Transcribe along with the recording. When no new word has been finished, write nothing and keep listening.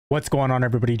What's going on,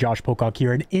 everybody? Josh Pocock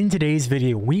here, and in today's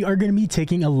video we are going to be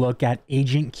taking a look at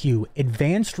Agent Q,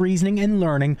 advanced reasoning and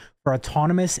learning for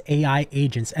autonomous AI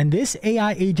agents. And this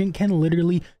AI agent can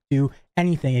literally do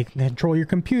anything. It can control your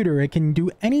computer, it can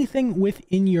do anything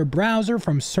within your browser,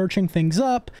 from searching things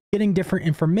up, getting different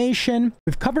information.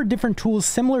 We've covered different tools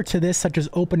similar to this, such as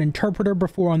Open Interpreter,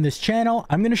 before on this channel.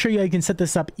 I'm going to show you how you can set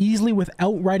this up easily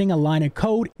without writing a line of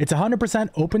code. It's 100%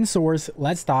 open source.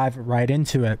 Let's dive right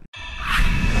into it.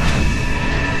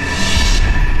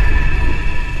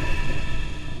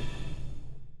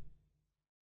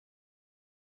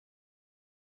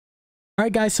 All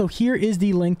right, guys, so here is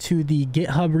the link to the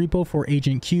GitHub repo for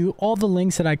Agent Q. All the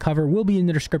links that I cover will be in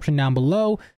the description down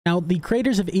below. Now, the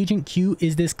creators of Agent Q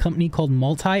is this company called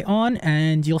MultiOn,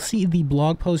 and you'll see the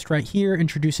blog post right here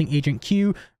introducing Agent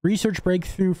Q, research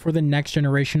breakthrough for the next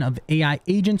generation of AI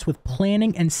agents with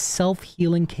planning and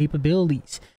self-healing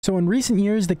capabilities. So in recent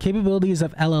years, the capabilities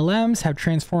of LLMs have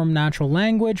transformed natural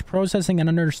language processing and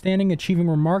understanding, achieving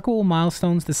remarkable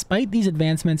milestones. Despite these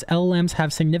advancements, LLMs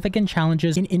have significant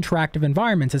challenges in interactive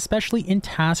environments, especially in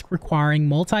tasks requiring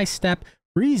multi-step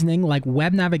reasoning like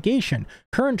web navigation.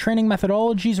 Current training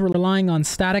methodologies relying on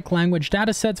static language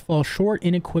datasets fall short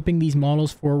in equipping these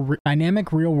models for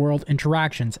dynamic real-world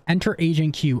interactions. Enter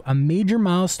Agent Q, a major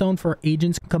milestone for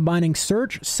agents combining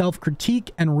search,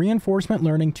 self-critique, and reinforcement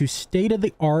learning to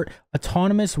state-of-the-art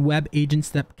autonomous web agents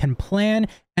that can plan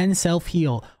and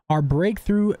self-heal. Our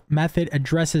breakthrough method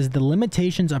addresses the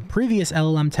limitations of previous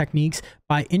LLM techniques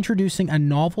by introducing a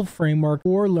novel framework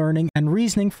for learning and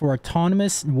reasoning for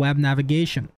autonomous web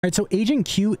navigation. All right, so Agent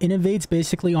Q innovates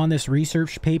basically on this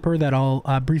research paper that I'll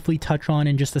briefly touch on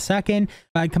in just a second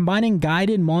by combining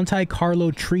guided Monte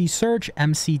Carlo tree search,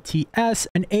 MCTS,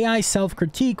 and AI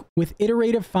self-critique with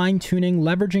iterative fine-tuning,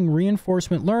 leveraging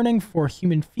reinforcement learning for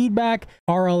human feedback,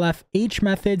 RLFH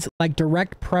methods like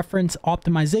direct preference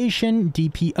optimization,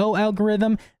 DPO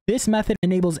algorithm. This method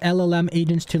enables LLM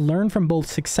agents to learn from both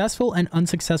successful and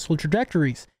unsuccessful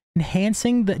trajectories,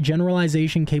 enhancing the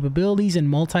generalization capabilities in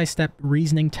multi-step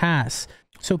reasoning tasks.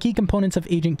 So key components of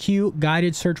Agent Q: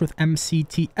 guided search with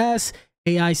MCTS,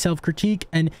 AI self-critique,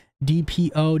 and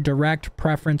DPO direct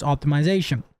preference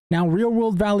optimization. Now,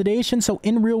 real-world validation. So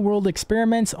in real-world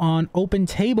experiments on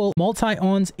OpenTable,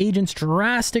 MultiOn's agents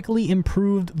drastically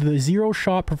improved the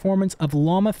zero-shot performance of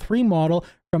Llama 3 model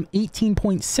from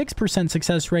 18.6%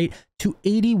 success rate to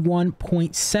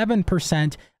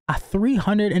 81.7%, a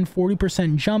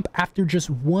 340% jump after just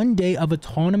 1 day of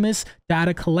autonomous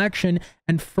data collection,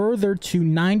 and further to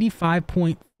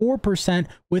 95.4%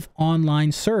 with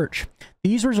online search.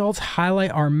 These results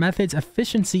highlight our method's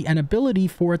efficiency and ability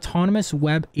for autonomous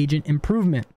web agent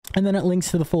improvement. And then it links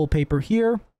to the full paper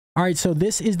here. All right, so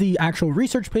this is the actual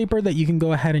research paper that you can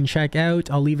go ahead and check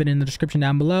out. I'll leave it in the description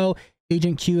down below.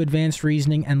 Agent Q, advanced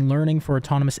reasoning and learning for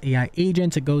autonomous AI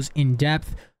agents. It goes in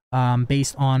depth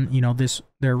based on,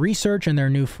 their research and their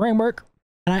new framework.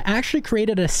 And I actually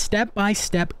created a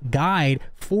step-by-step guide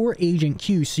for Agent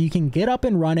Q, so you can get up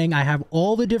and running. I have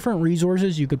all the different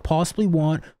resources you could possibly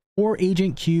want for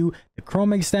Agent Q: the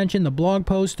Chrome extension, the blog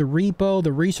post, the repo,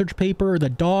 the research paper, the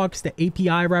docs, the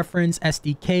API reference,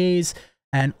 SDKs,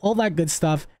 and all that good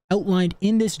stuff outlined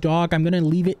in this doc. I'm going to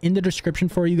leave it in the description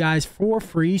for you guys for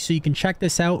free, so you can check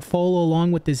this out, follow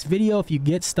along with this video. If you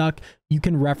get stuck, you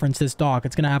can reference this doc.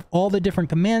 It's going to have all the different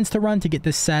commands to run to get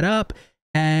this set up,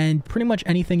 and pretty much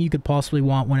anything you could possibly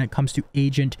want when it comes to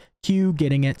Agent Q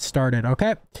getting it started.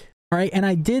 Okay. All right. And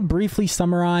I did briefly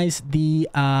summarize the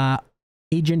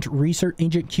Agent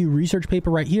Q research paper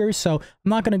right here, so I'm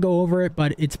not going to go over it,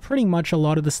 but it's pretty much a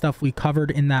lot of the stuff we covered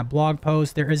in that blog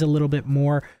post. There is a little bit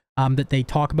more that they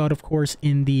talk about, of course,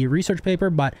 in the research paper,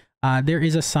 but there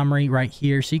is a summary right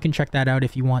here, so you can check that out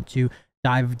if you want to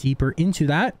dive deeper into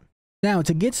that. Now,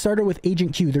 to get started with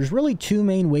Agent Q, there's really two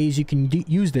main ways you can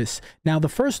use this. Now, the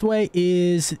first way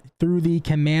is through the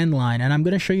command line, and I'm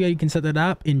going to show you how you can set that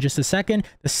up in just a second.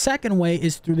 The second way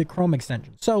is through the Chrome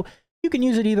extension. So you can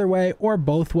use it either way or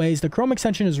both ways. The Chrome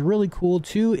extension is really cool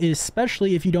too,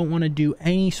 especially if you don't want to do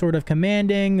any sort of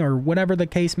commanding or whatever the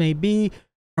case may be.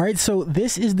 All right, so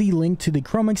this is the link to the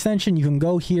Chrome extension. You can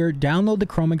go here, download the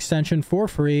Chrome extension for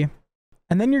free,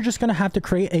 and then you're just going to have to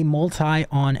create a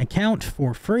MultiOn account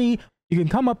for free. You can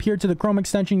come up here to the Chrome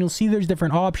extension. You'll see there's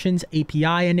different options: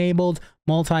 API enabled,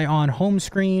 MultiOn home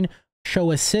screen,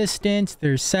 show assistant,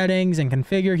 there's settings and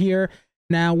configure here.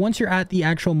 Now, once you're at the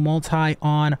actual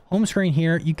MultiOn home screen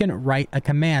here, you can write a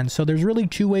command. So there's really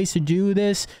two ways to do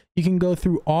this. You can go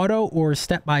through auto or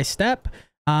step-by-step.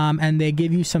 And they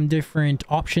give you some different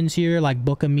options here, like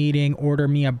book a meeting, order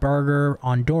me a burger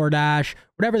on DoorDash,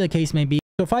 whatever the case may be.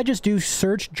 So if I just do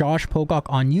search Josh Pocock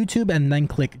on YouTube and then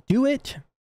click do it,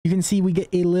 you can see we get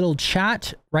a little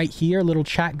chat right here, little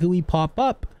chat GUI pop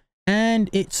up, and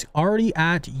it's already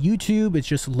at YouTube. It's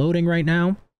just loading right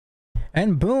now.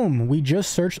 And boom, we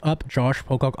just searched up Josh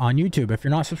Pocock on YouTube. If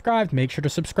you're not subscribed, make sure to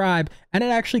subscribe. And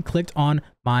it actually clicked on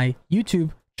my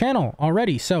YouTube channel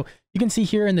already. So you can see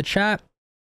here in the chat,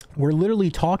 we're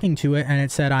literally talking to it, and it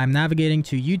said, I'm navigating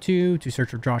to YouTube to search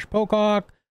for Josh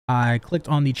Pocock. I clicked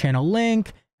on the channel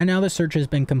link, and now the search has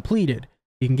been completed.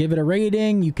 You can give it a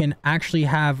rating. You can actually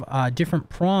have different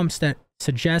prompts that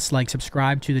suggest like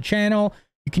subscribe to the channel.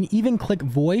 You can even click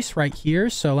voice right here.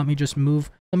 So let me just move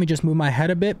my head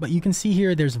a bit, but you can see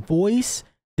here there's voice,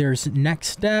 there's next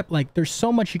step, like there's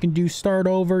so much you can do. Start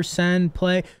over, send,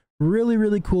 play. Really,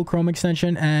 really cool Chrome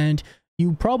extension. And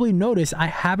you probably notice I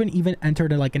haven't even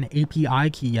entered like an API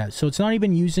key yet. So it's not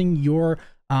even using your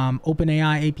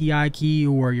OpenAI API key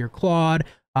or your Claude.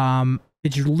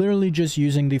 It's literally just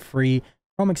using the free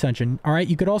Chrome extension. All right,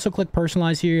 you could also click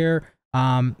personalize here,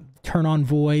 turn on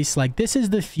voice. Like this is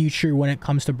the future when it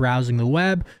comes to browsing the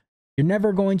web. You're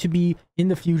never going to be in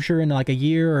the future in like a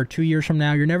year or 2 years from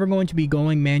now. You're never going to be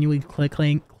going manually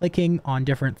clicking on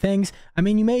different things. I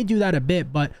mean, you may do that a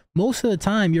bit, but most of the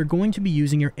time you're going to be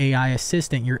using your AI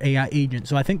assistant, your AI agent.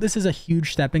 So I think this is a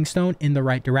huge stepping stone in the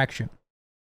right direction.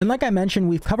 And like I mentioned,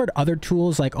 we've covered other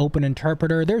tools like Open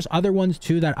Interpreter. There's other ones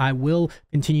too that I will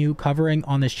continue covering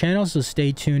on this channel, so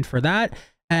stay tuned for that.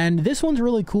 And this one's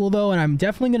really cool though, and I'm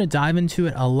definitely going to dive into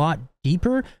it a lot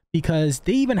deeper because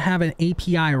they even have an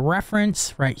API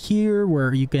reference right here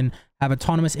where you can have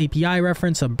autonomous API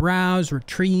reference, a browse,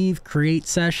 retrieve, create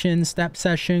session, step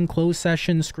session, close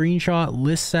session, screenshot,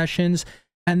 list sessions,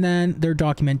 and then their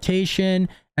documentation.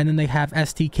 And then they have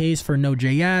SDKs for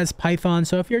Node.js, Python.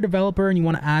 So if you're a developer and you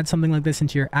want to add something like this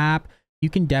into your app, you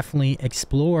can definitely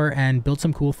explore and build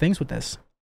some cool things with this.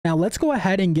 Now let's go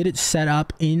ahead and get it set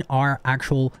up in our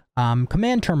actual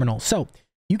command terminal. So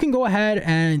you can go ahead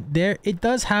and there it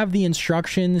does have the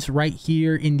instructions right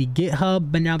here in the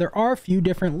GitHub, but now there are a few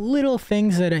different little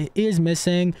things that it is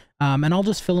missing. And I'll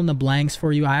just fill in the blanks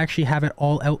for you. I actually have it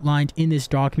all outlined in this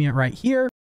document right here.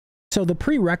 So the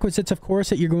prerequisites, of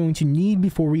course, that you're going to need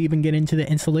before we even get into the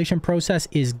installation process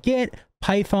is Git,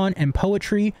 Python, and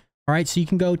Poetry. All right, so you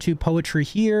can go to Poetry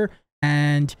here,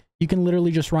 and you can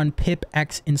literally just run pip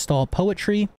x install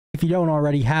Poetry if you don't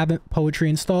already have it, Poetry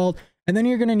installed. And then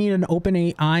you're going to need an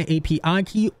OpenAI API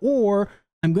key, or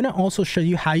I'm going to also show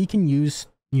you how you can use,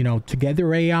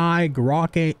 Together AI,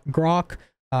 Grok.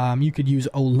 You could use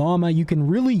Ollama. You can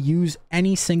really use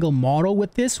any single model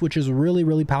with this, which is really,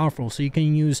 really powerful. So you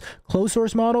can use closed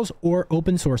source models or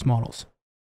open source models.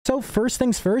 So first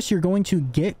things first, you're going to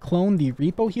git clone the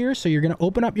repo here. So you're going to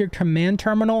open up your command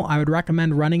terminal. I would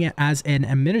recommend running it as an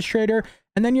administrator.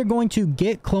 And then you're going to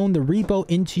git clone the repo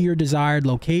into your desired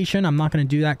location. I'm not going to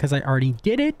do that because I already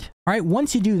did it. All right,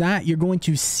 once you do that, you're going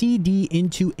to cd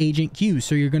into agent Q.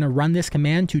 So you're going to run this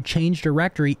command to change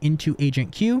directory into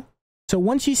agent Q. So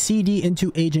once you cd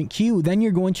into agent Q, then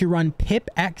you're going to run pip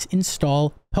x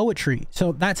install Poetry.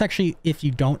 So that's actually if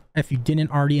you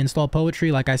didn't already install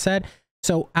Poetry, like I said.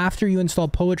 So after you install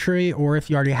Poetry, or if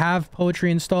you already have Poetry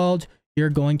installed, you're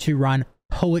going to run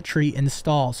Poetry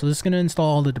install. So this is going to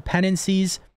install all the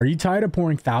dependencies. Are you tired of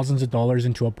pouring thousands of dollars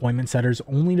into appointment setters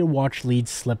only to watch leads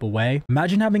slip away?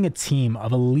 Imagine having a team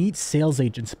of elite sales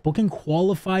agents booking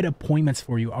qualified appointments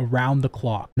for you around the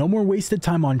clock. No more wasted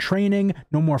time on training,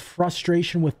 no more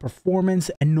frustration with performance,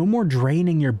 and no more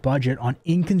draining your budget on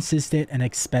inconsistent and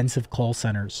expensive call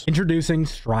centers. Introducing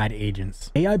Stride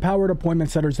Agents, AI-powered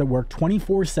appointment setters that work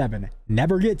 24/7,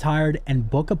 never get tired, and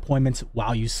book appointments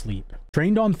while you sleep.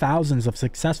 Trained on thousands of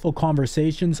successful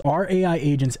conversations, our AI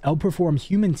agents outperform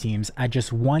human teams at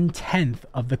just 1/10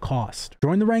 of the cost.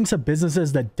 Join the ranks of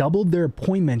businesses that doubled their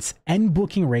appointments and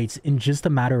booking rates in just a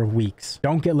matter of weeks.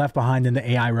 Don't get left behind in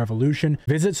the AI revolution.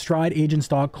 Visit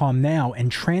strideagents.com now and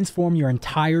transform your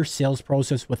entire sales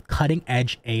process with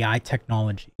cutting-edge AI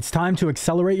technology. It's time to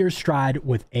accelerate your stride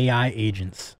with AI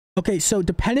agents. Okay, so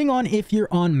depending on if you're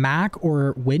on Mac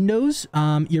or Windows,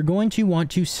 you're going to want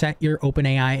to set your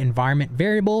OpenAI environment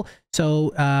variable.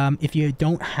 So if you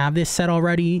don't have this set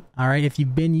already, all right, if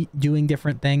you've been doing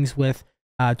different things with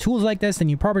tools like this, then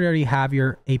you probably already have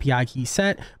your API key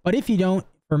set. But if you don't,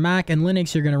 for Mac and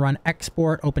Linux, you're going to run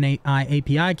export OpenAI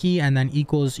API key and then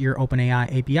equals your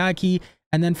OpenAI API key.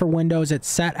 And then for Windows, it's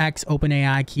set x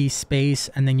OpenAI key space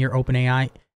and then your OpenAI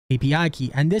API key.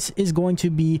 And this is going to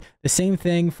be the same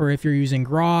thing for if you're using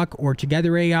Grok or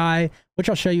Together AI, which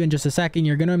I'll show you in just a second.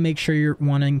 You're going to make sure you're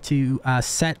wanting to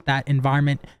set that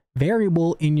environment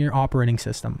variable in your operating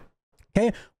system.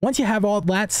 Okay, once you have all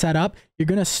that set up, you're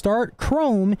going to start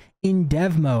Chrome in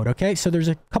dev mode. Okay, so there's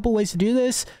a couple ways to do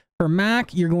this. For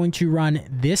Mac, you're going to run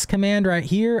this command right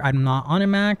here. I'm not on a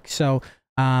Mac, so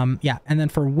yeah. And then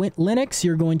for Linux,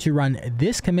 you're going to run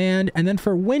this command. And then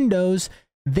for Windows,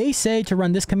 they say to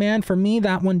run this command. For me,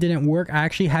 that one didn't work. I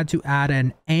actually had to add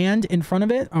an and in front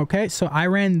of it. Okay, so I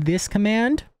ran this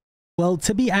command. Well,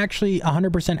 to be actually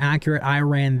 100% accurate, I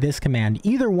ran this command.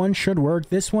 Either one should work.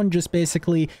 This one just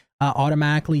basically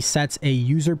automatically sets a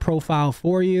user profile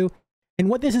for you. And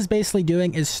what this is basically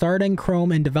doing is starting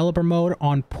Chrome in developer mode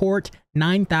on port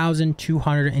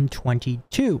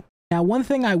 9222. Now, one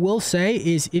thing I will say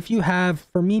is if you have,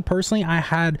 for me personally, I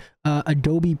had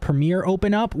Adobe Premiere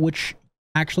open up, which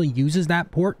actually uses that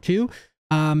port too.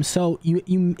 So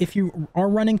if you are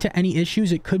running into any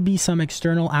issues, it could be some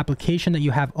external application that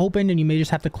you have opened and you may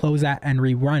just have to close that and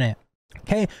rerun it.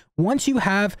 Okay, once you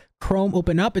have Chrome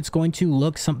open up, it's going to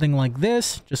look something like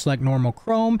this, just like normal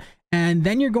Chrome. And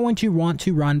then you're going to want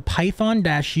to run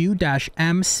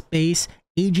python-u-m space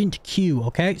agent q.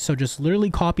 Okay, so just literally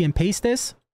copy and paste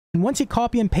this. And once you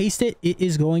copy and paste it, it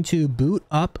is going to boot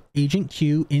up agent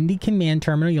q in the command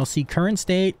terminal. You'll see current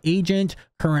state, agent,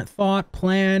 current thought,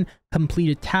 plan,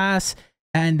 completed tasks,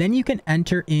 and then you can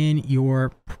enter in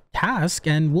your task,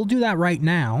 and we'll do that right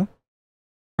now.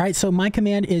 All right, so my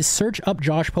command is search up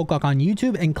Josh Pocock on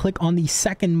YouTube and click on the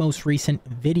second most recent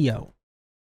video.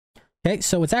 Okay,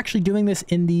 so it's actually doing this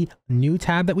in the new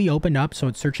tab that we opened up. So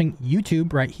it's searching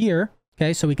YouTube right here.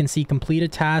 Okay, so we can see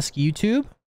completed task YouTube.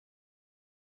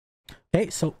 Okay,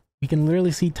 so we can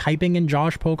literally see typing in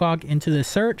Josh Pocock into the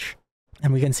search,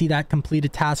 and we can see that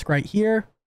completed task right here.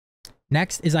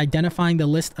 Next is identifying the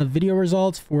list of video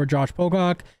results for Josh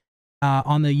Pocock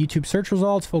on the YouTube search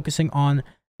results, focusing on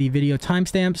the video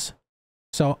timestamps.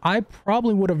 So I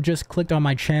probably would have just clicked on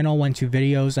my channel, went to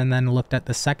videos, and then looked at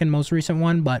the second most recent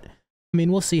one, but I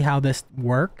mean, we'll see how this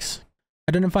works.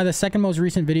 Identify the second most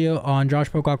recent video on Josh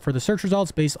Pocock for the search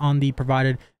results based on the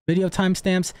provided video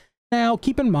timestamps. Now,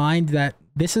 keep in mind that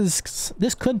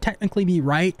this could technically be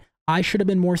right. I should have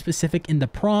been more specific in the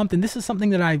prompt, and this is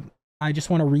something that I just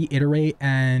want to reiterate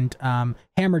and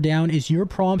hammer down is your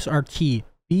prompts are key.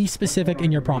 Be specific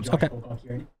in your prompts. Okay.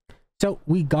 So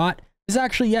we got, this is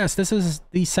actually, yes, this is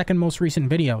the second most recent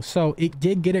video. So it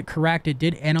did get it correct. It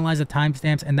did analyze the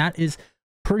timestamps, and that is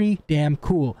pretty damn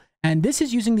cool. And this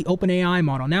is using the OpenAI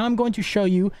model. Now I'm going to show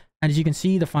you, and as you can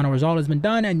see, the final result has been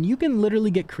done, and you can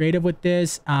literally get creative with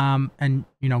this and,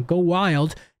 you know, go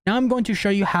wild. Now I'm going to show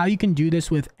you how you can do this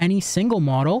with any single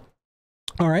model.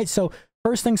 All right, so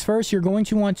first things first, you're going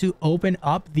to want to open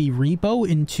up the repo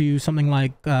into something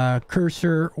like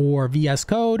Cursor or VS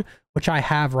Code, which I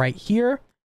have right here.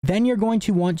 Then you're going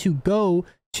to want to go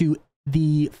to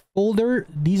the folder.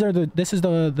 This is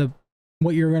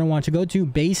what you're going to want to go to,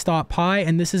 base.py,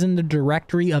 and this is in the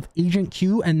directory of agent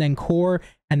q and then core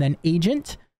and then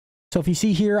agent. So if you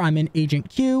see here, I'm in agent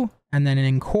q and then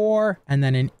in core and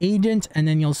then in agent, and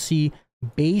then you'll see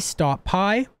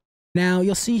base.py. Now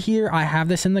you'll see here, I have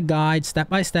this in the guide step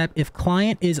by step. If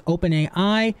client is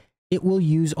OpenAI, it will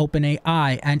use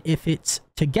OpenAI. And if it's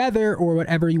together or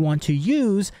whatever you want to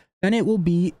use, then it will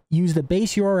use the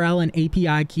base URL and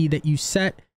API key that you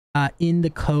set in the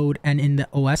code and in the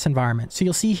OS environment. So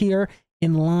you'll see here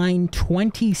in line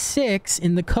 26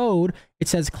 in the code, it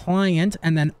says client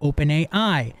and then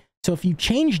OpenAI. So if you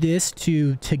change this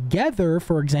to together,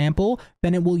 for example,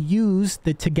 then it will use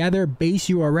the together base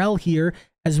URL here,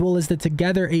 as well as the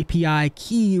together API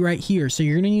key right here. So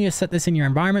you're going to need to set this in your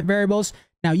environment variables.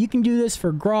 Now you can do this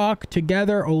for Grok,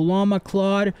 together, Ollama,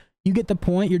 Claude. You get the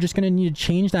point. You're just going to need to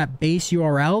change that base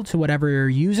URL to whatever you're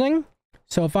using.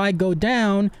 So if I go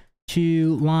down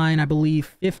to line, I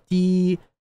believe 50,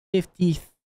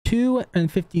 52,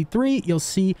 and 53, you'll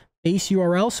see base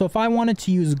URL. So if I wanted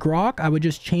to use Grok, I would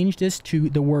just change this to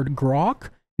the word Grok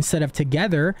instead of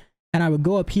together. And I would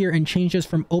go up here and change this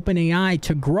from OpenAI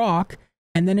to Grok.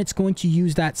 And then it's going to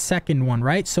use that second one,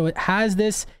 right? So it has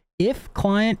this if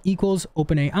client equals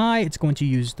OpenAI, it's going to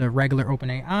use the regular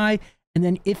OpenAI. And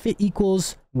then if it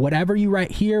equals whatever you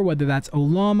write here, whether that's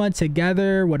Ollama,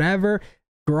 together, whatever,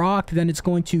 Grok, then it's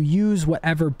going to use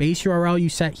whatever base URL you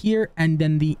set here, and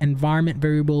then the environment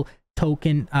variable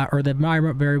token or the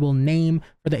environment variable name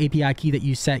for the API key that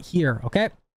you set here. Okay.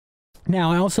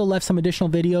 Now I also left some additional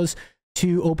videos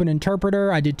to Open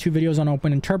Interpreter. I did 2 videos on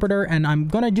Open Interpreter, and I'm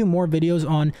going to do more videos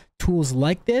on tools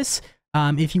like this.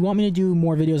 If you want me to do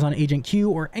more videos on Agent Q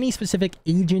or any specific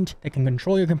agent that can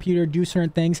control your computer, do certain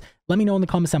things, let me know in the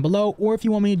comments down below. Or if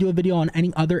you want me to do a video on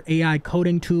any other AI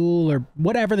coding tool or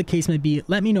whatever the case may be,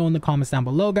 let me know in the comments down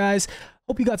below, guys.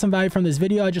 Hope you got some value from this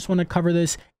video. I just want to cover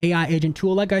this AI agent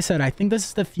tool. Like I said, I think this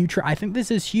is the future. I think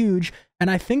this is huge.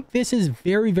 And I think this is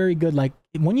very, very good. Like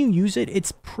when you use it,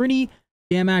 it's pretty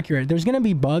damn accurate. There's going to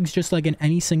be bugs just like in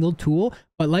any single tool.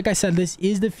 But like I said, this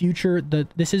is the future.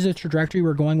 This is a trajectory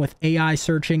we're going with AI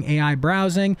searching, AI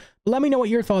browsing. But let me know what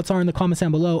your thoughts are in the comments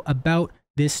down below about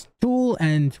this tool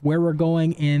and where we're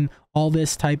going in all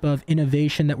this type of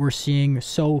innovation that we're seeing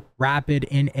so rapid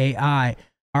in AI.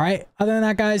 All right. Other than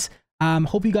that, guys,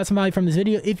 hope you got some value from this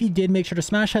video. If you did, make sure to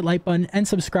smash that like button and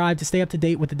subscribe to stay up to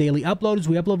date with the daily uploads.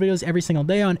 We upload videos every single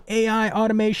day on AI,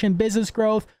 automation, business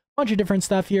growth, bunch of different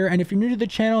stuff here. And if you're new to the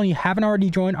channel and you haven't already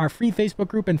joined our free Facebook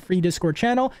group and free Discord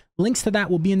channel, links to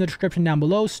that will be in the description down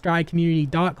below,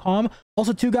 stridecommunity.com.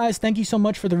 Also too, guys, thank you so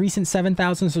much for the recent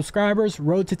 7,000 subscribers.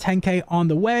 Road to 10K on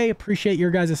the way. Appreciate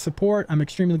your guys' support. I'm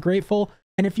extremely grateful.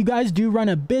 And if you guys do run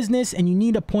a business and you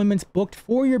need appointments booked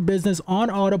for your business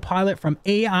on autopilot from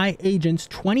AI agents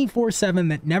 24/7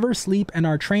 that never sleep and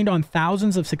are trained on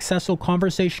thousands of successful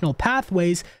conversational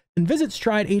pathways, then visit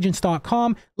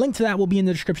strideagents.com. Link to that will be in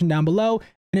the description down below.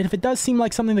 And if it does seem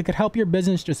like something that could help your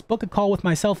business, just book a call with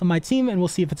myself and my team and we'll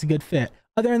see if it's a good fit.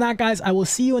 Other than that, guys, I will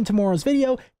see you in tomorrow's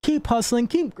video. Keep hustling,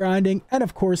 keep grinding, and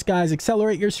of course, guys,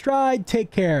 accelerate your stride.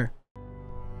 Take care.